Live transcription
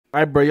All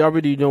right, bro. You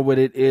already know what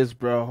it is,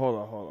 bro. Hold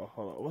on.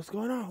 What's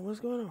going on? What's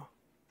going on?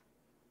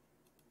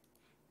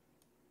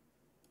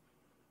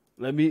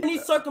 Let me. Any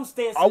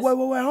circumstances. Oh, wait.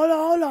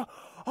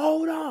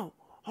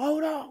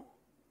 Hold on.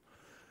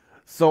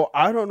 So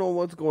I don't know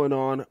what's going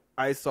on.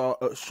 I saw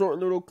a short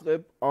little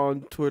clip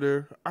on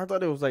Twitter. I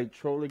thought it was like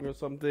trolling or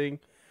something.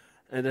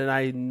 And then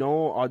I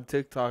know on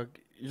TikTok,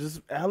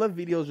 just hella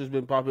videos just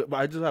been popping, but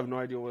I just have no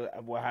idea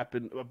what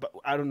happened. But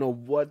I don't know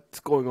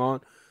what's going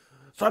on.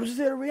 So I'm just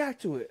here to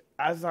react to it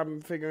as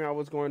I'm figuring out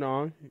what's going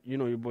on. You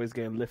know your boy's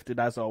getting lifted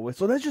as always.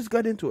 So let's just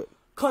get into it.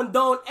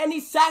 Condone any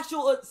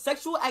sexual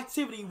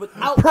activity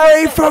without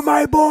Pray sex. for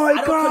my boy,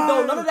 I don't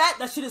condone none of that.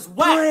 That shit is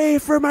whack. Pray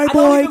for my I boy,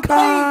 don't even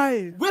Kai.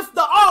 play with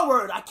the R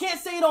word. I can't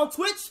say it on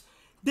Twitch.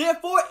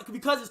 Therefore,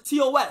 because it's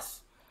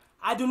TOS.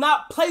 I do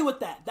not play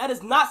with that. That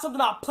is not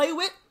something I play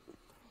with.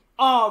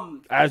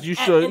 As you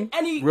should. In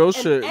any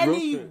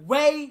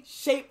way,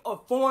 shape,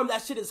 or form,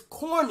 that shit is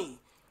corny.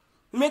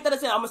 You make that I'm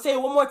gonna say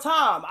it one more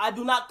time. I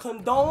do not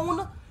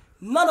condone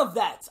none of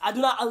that. I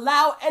do not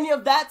allow any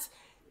of that.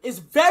 It's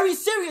very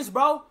serious,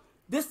 bro.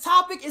 This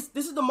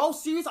is the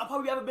most serious I've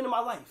probably ever been in my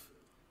life.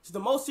 It's the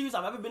most serious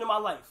I've ever been in my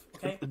life.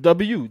 Okay.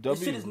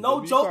 This shit is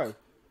no joke.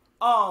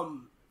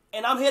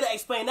 And I'm here to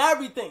explain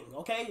everything.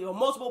 Okay.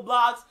 Multiple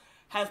blogs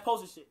has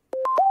posted shit.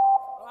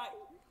 All right.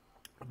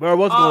 Bro,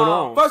 what's going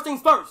on? First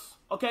things first.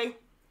 Okay.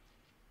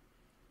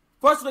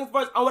 First things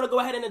first. I want to go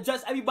ahead and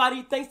address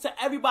everybody. Thanks to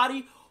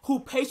everybody who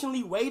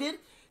patiently waited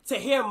to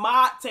hear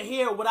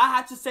what I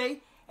had to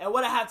say. And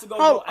what I have to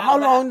go. How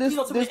long this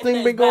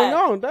thing been going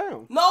on?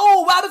 Damn.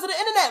 No, what happens to the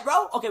internet,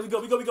 bro? Okay, we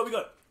good.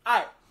 All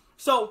right.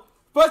 So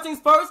first things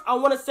first, I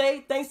want to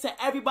say thanks to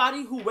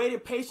everybody who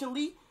waited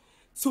patiently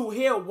to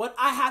hear what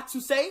I have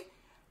to say.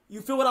 You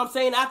feel what I'm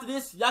saying? After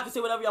this, y'all can say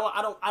whatever y'all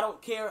want. I don't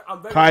care.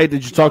 I'm very. Kai,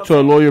 did you talk to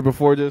a lawyer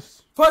before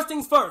this? First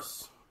things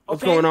first. Okay?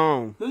 What's going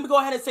on? Let me go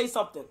ahead and say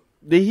something.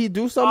 Did he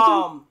do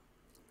something?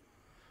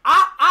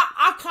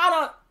 I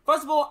kind of.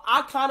 First of all,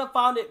 I kind of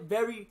found it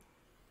very.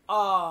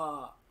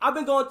 I've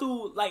been going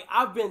through, like,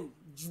 I'm getting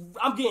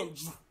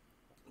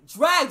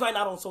dragged right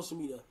now on social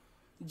media.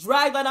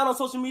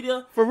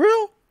 For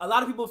real? A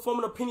lot of people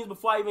forming opinions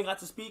before I even got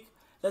to speak.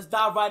 Let's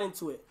dive right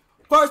into it.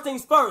 First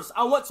things first,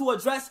 I want to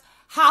address,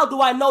 how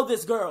do I know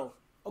this girl?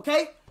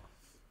 Okay?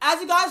 As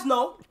you guys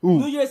know,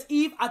 New Year's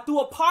Eve, I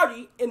threw a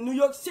party in New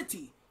York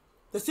City.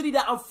 The city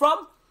that I'm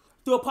from,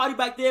 threw a party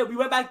back there. We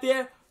went back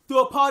there, threw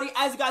a party.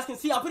 As you guys can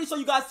see, I'm pretty sure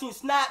you guys seen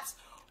snaps,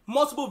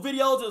 multiple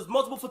videos. There's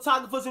multiple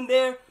photographers in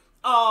there.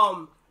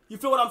 You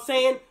feel what I'm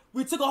saying?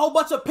 We took a whole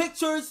bunch of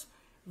pictures,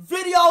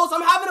 videos.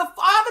 I'm having a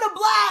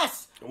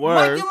blast.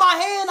 Word. Mic in my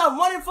hand. I'm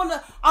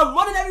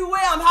running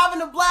everywhere. I'm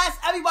having a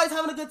blast. Everybody's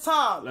having a good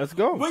time. Let's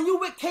go. When you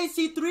with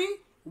KC3,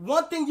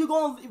 one thing you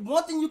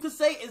can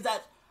say is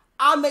that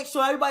I make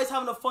sure everybody's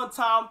having a fun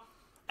time.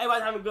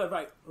 Everybody's having good,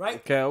 right?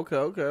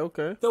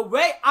 Okay. The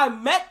way I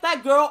met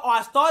that girl, or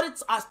I started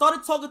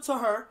talking to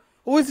her.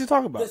 Who is he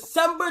talking about?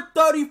 December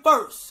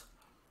 31st,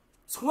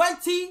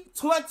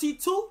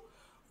 2022.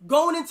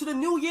 Going into the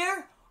new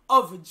year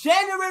of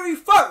January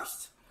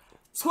 1st,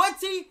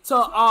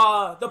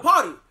 the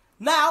party.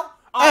 Now,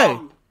 hey,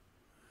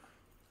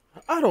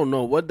 I don't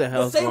know what the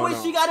hell. The same way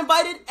she got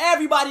invited,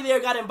 everybody there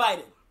got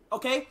invited.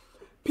 Okay,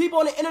 people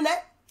on the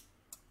internet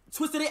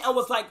twisted it and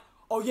was like,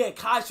 "Oh yeah,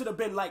 Kai should have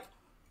been like,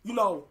 you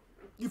feel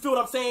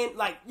what I'm saying?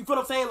 Like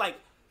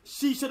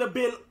she should have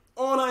been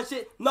on her and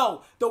shit."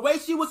 No, the way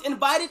she was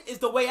invited is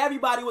the way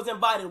everybody was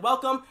invited.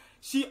 Welcome.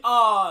 She's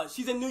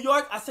in New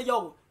York. I said,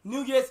 yo,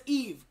 New Year's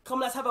Eve,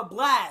 come, let's have a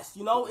blast.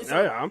 You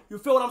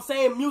feel what I'm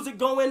saying? Music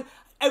going,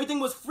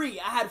 everything was free.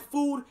 I had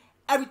food,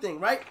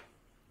 everything, right?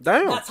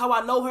 Damn. That's how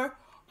I know her.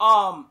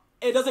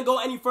 It doesn't go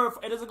any further.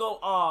 It doesn't go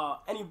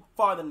any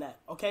farther than that.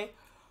 Okay.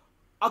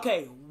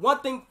 Okay.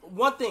 One thing.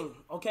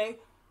 Okay.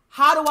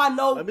 How do I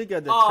know? Let me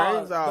get the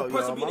trains out. The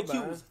person being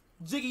accused,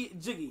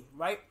 Jiggy,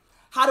 right?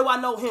 How do I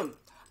know him?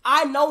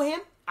 I know him.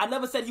 I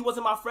never said he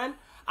wasn't my friend.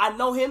 I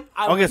know him.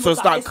 Okay, so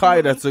it's not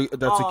Kai that's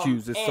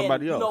accused. It's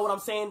somebody else. You know what I'm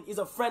saying? He's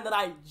a friend that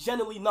I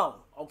genuinely know.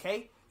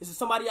 Okay, this is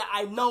somebody that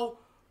I know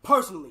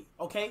personally.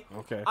 Okay.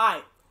 Okay. All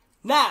right.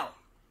 Now,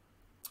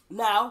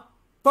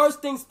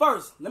 first things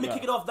first. Let me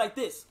kick it off like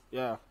this.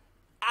 Yeah.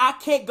 I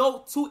can't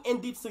go too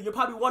in deep, so you're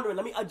probably wondering.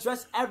 Let me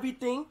address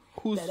everything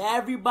that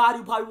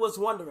everybody probably was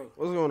wondering.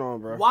 What's going on,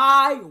 bro?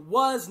 Why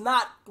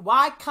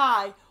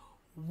Kai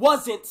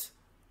wasn't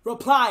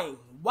replying?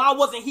 Why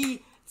wasn't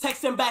he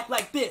texting back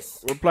like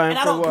this? Replying, and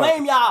I don't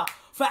blame y'all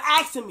for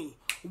asking me.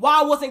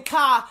 Why wasn't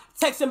Kai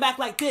texting back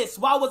like this?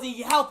 Why wasn't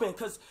he helping?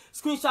 Because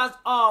screenshots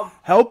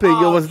helping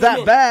it was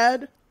that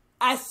bad.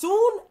 As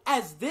soon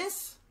as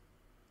this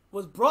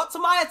was brought to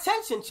my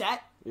attention,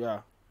 chat. Yeah.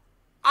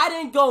 I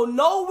didn't go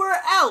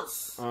nowhere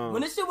else.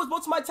 When this shit was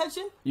brought to my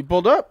attention, you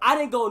pulled up? I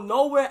didn't go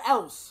nowhere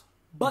else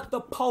but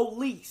the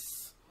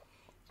police.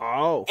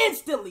 Oh.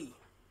 Instantly.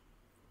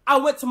 I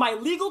went to my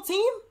legal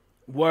team.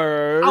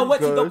 Word. I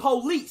went to the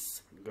police.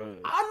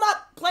 Good. I'm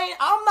not playing.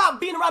 I'm not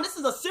being around. This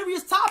is a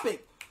serious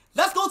topic.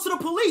 Let's go to the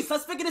police.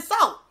 Let's figure this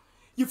out.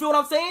 You feel what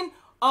I'm saying?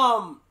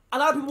 A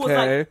lot of people was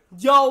Okay. like,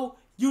 yo,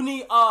 you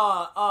need,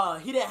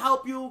 he didn't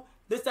help you,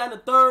 this, that, and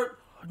the third.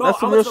 Bro, That's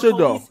some I went real to the shit,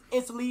 though. police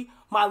instantly.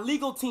 My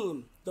legal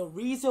team, the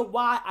reason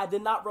why I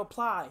did not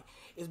reply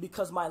is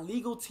because my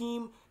legal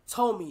team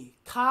told me,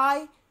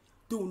 Kai,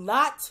 do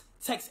not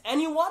text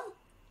anyone.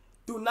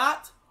 Do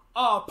not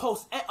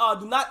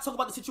do not talk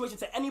about the situation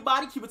to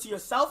anybody. Keep it to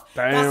yourself.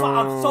 Damn. That's why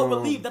I'm so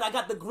relieved that I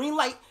got the green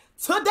light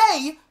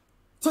today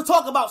to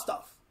talk about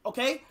stuff.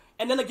 Okay?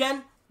 And then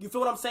again, you feel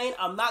what I'm saying?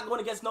 I'm not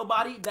going against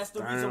nobody. That's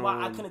the reason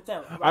why I couldn't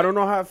tell. Right? I don't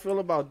know how I feel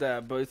about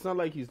that, but it's not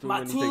like he's doing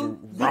My anything team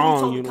wrong.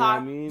 told You me, know what Kai, I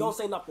mean? don't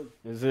say nothing.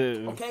 Is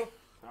it? Okay?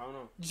 I don't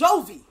know.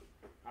 Jovi.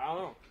 I don't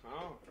know.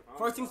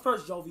 First things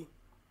first, Jovi.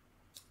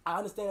 I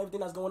understand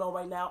everything that's going on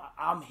right now.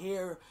 I'm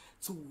here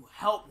to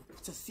help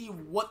to see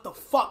what the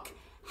fuck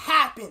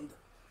happened.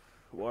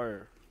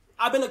 Word.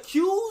 I've been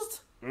accused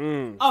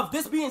of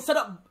this being set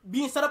up,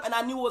 and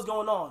I knew what was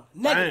going on.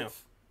 Negative.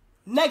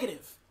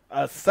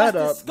 A That's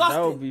setup,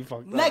 disgusting. that would be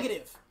fucked up.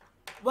 Negative.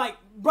 Like,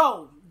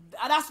 bro,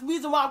 that's the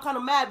reason why I'm kind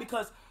of mad,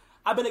 because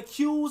I've been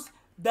accused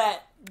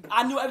that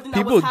I knew everything that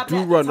People was happening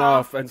do at the run time.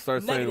 off and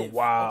start saying Negative,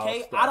 wild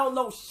okay? stuff. I don't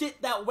know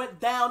shit that went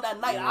down that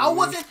night. I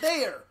wasn't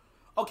there.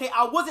 Okay?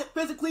 I wasn't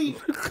physically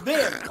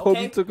there. Okay?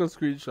 Kobe took a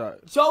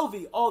screenshot.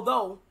 Jovi,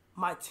 although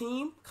my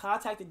team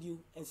contacted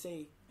you and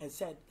said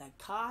that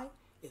Kai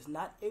is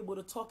not able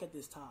to talk at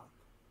this time.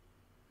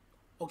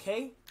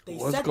 Okay? They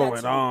What's said going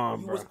that to me. on,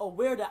 You bro? was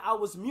aware that I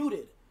was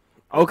muted.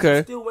 Okay.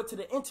 You still went to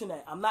the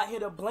internet. I'm not here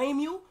to blame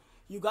you.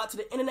 You got to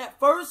the internet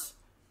first.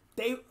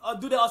 They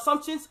do their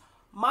assumptions.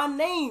 My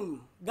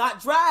name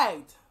got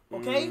dragged.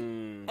 Okay?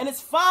 And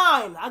it's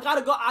fine. I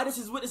gotta go. This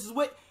is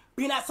what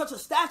being at such a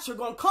stature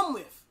gonna come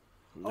with.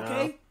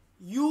 Okay?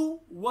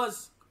 You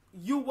was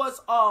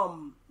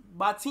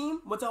my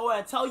team went to go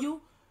and tell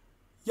you,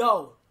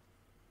 yo,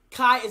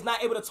 Kai is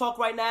not able to talk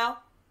right now.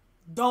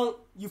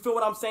 You feel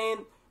what I'm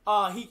saying?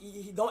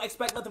 He don't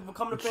expect nothing from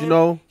coming from him. You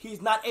know,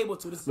 he's not able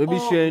to. This is maybe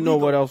all she ain't know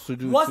legal. what else to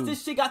do, Once too.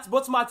 this shit got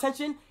brought to my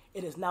attention,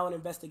 it is now an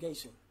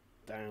investigation.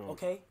 Damn.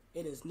 Okay?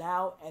 It is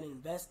now an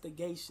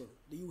investigation.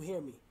 Do you hear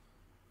me?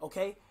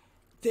 Okay?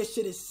 This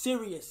shit is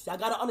serious. Y'all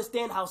gotta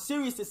understand how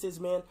serious this is,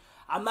 man.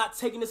 I'm not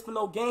taking this for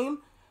no game.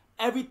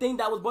 Everything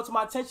that was brought to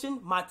my attention,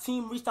 my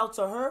team reached out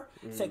to her,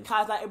 said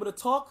Kai's not able to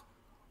talk.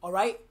 All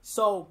right?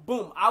 So,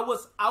 boom. I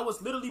was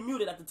literally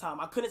muted at the time.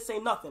 I couldn't say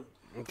nothing.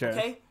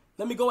 Okay?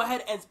 Let me go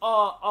ahead and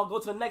I'll go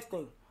to the next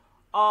thing.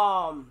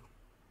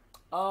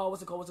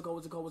 What's it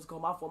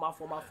called? My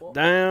fault.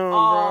 Damn,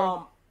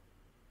 bro.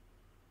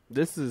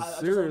 This is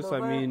serious. I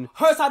mean,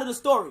 her side of the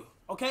story.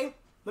 Okay,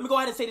 let me go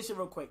ahead and say this shit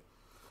real quick.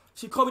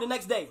 She called me the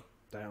next day.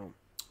 damn.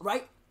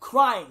 Right,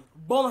 crying,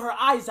 bawling her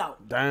eyes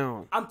out.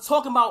 Damn. I'm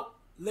talking about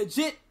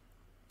legit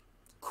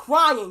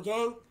crying,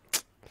 gang.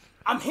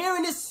 I'm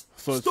hearing this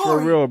So it's story.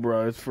 for real,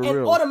 bro. It's for And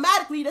real.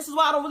 automatically, this is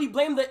why I don't really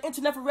blame the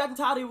internet for reacting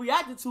to how they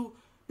reacted to,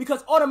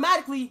 because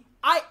automatically,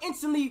 I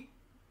instantly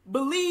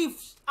fell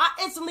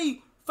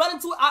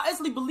into it. I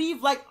instantly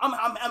believe, like,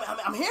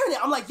 I'm hearing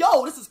it. I'm like,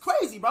 yo, this is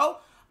crazy, bro.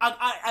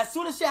 As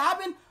soon as shit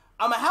happened,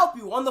 I'm going to help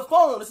you on the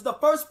phone. This is the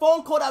first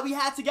phone call that we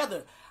had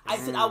together. I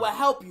said, I will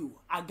help you.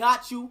 I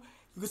got you.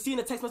 You can see in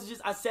the text messages,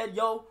 I said,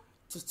 yo,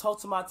 just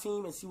talk to my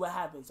team and see what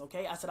happens,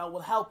 okay? I said, I will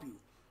help you.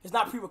 It's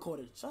not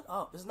pre-recorded. Shut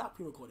up. This is not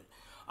pre-recorded.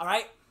 All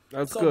right?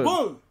 That's so, good.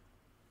 boom.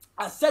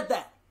 I said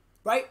that,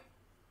 right?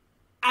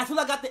 As soon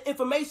as I got the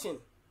information,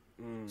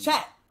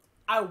 chat,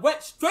 I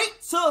went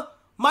straight to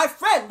my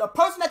friend, the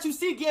person that you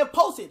see getting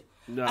posted.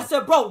 No. I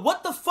said, bro,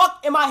 what the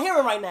fuck am I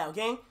hearing right now,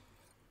 gang?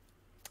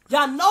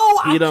 Y'all know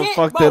I He done can't,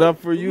 fucked bro. it up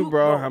for you,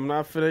 bro. I'm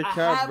not for that I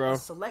cap, have bro. a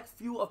select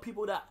few of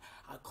people that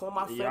I call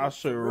my friends. Y'all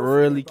should for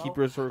really bro. keep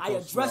your circle I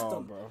addressed small,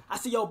 them. bro. I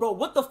said, yo, bro,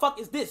 what the fuck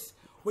is this?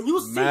 When you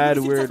see, Mad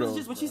you can see text weirdos,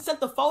 messages, when she bro. sent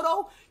the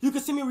photo, you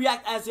can see me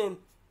react as in,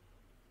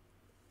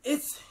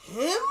 it's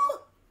him?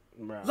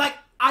 Bro. Like,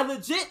 I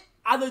legit,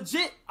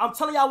 I'm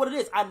telling y'all what it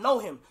is. I know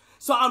him.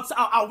 So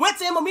I went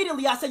to him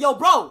immediately. I said, yo,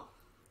 bro,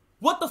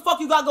 what the fuck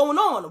you got going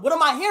on? What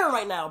am I hearing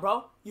right now,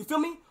 bro? You feel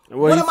me?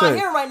 What am I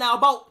hearing right now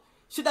about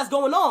shit that's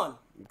going on?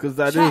 Because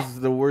that Chat. is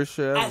the worst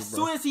shit ever, As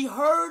soon as he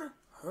heard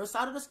her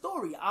side of the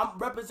story, I'm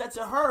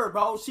representing her,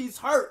 bro. She's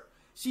hurt.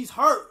 She's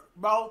hurt,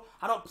 bro.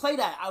 I don't play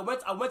that. I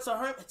went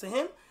to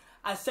him.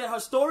 I said her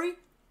story.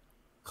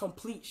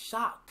 Complete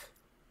shock.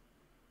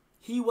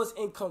 He was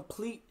in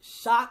complete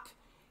shock.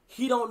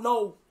 He don't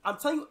know. I'm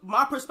telling you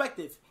my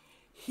perspective.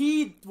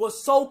 He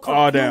was so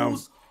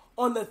confused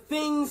on the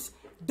things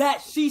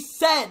that she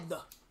said.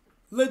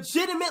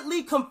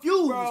 Legitimately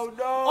confused Bro,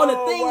 no. on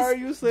the things Why are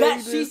you saying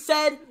that this? she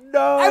said.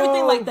 No.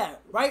 Everything like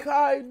that, right?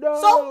 Kai, no.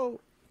 So,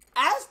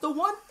 as the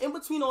one in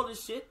between all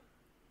this shit,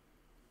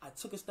 I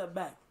took a step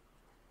back.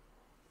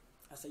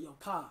 I said, yo,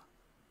 Kai,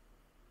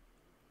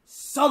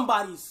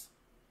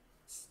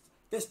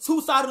 there's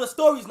two sides of the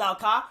stories now,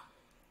 Kai.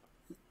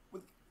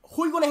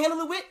 Who you gonna handle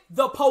it with?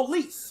 The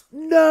police.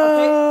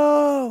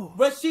 No.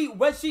 Okay?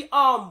 When she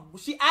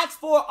asked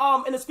for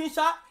in the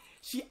screenshot,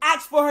 she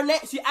asked for her name.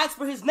 She asked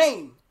for his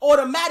name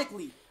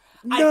automatically.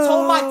 I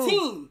told my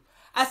team.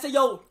 I said,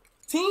 yo,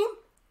 team,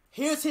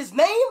 here's his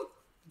name.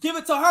 give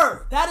it to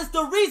her. That is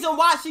the reason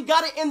why she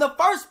got it in the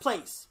first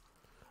place.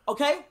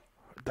 Okay?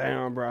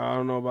 Damn, bro. I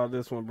don't know about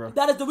this one, bro.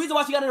 That is the reason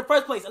why she got it in the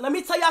first place. And let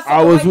me tell y'all something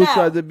I was right hooked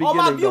now. at the All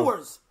my beginning,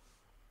 viewers,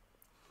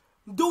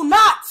 do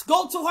not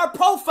go to her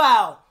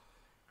profile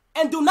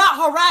and do not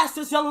harass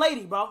this young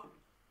lady, bro.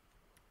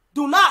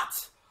 Do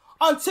not.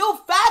 Until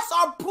facts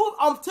are proved,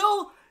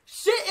 until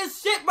shit is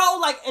shit, bro,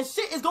 like, and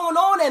shit is going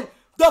on, and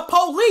the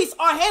police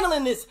are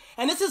handling this.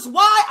 And this is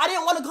why I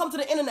didn't want to come to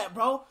the internet,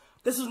 bro.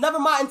 This was never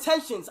my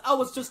intentions. I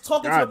was just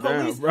talking to the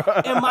police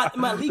and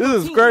my legal This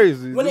is team.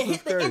 crazy. When This it is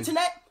hit the crazy.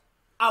 internet,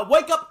 I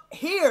wake up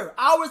here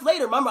hours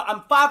later. Remember,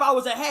 I'm 5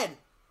 hours ahead.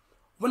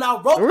 When I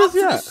woke Where up is to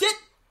he the at? shit,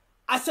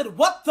 I said,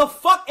 what the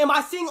fuck am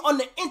I seeing on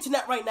the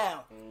internet right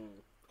now?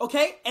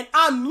 Okay? And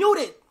I'm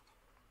muted.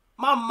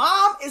 My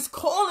mom is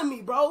calling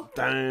me, bro.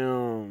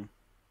 Damn.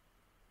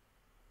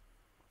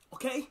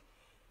 Okay?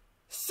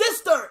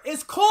 Sister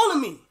is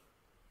calling me.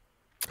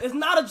 It's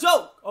not a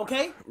joke,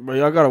 okay? Bro,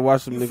 y'all gotta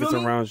watch some You niggas feel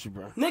me? around you,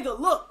 bro. Nigga,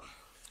 look.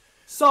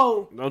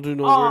 So Don't do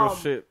no weird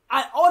shit.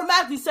 I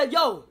automatically said,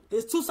 yo,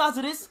 there's two sides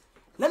of this.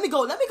 Let me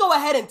go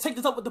ahead and take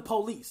this up with the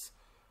police.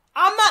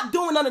 I'm not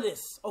doing none of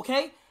this,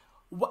 okay?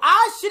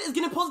 Our shit is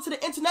getting posted to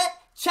the internet.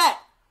 Chat,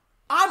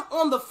 I'm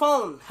on the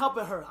phone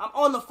helping her. I'm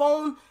on the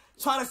phone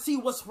trying to see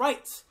what's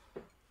right.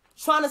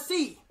 Trying to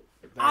see.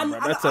 Damn, bro,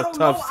 that's I a don't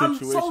tough know. I'm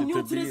so situation new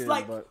to to be this, in,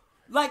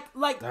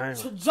 like Damn.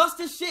 to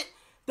justice shit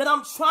that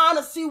I'm trying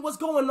to see what's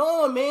going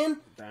on, man.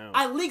 Damn.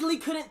 I legally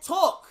couldn't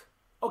talk,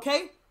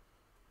 okay?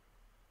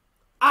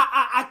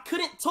 I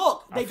couldn't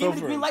talk. They gave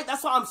me the green light.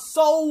 That's why I'm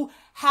so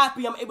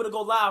happy I'm able to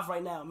go live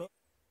right now, man.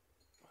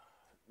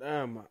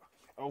 Damn.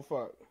 Oh,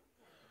 fuck.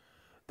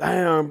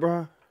 Damn,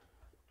 bro.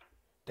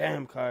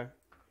 Damn, Kai.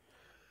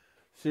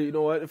 See, you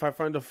know what? If I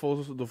find the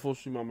full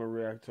stream, I'm gonna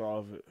react to all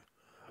of it.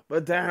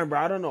 But damn, bro,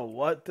 I don't know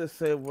what to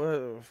say.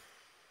 What,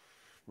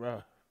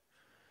 bro?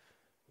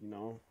 You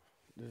know,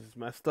 this is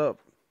messed up.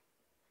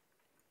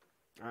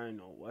 I don't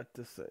know what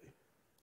to say.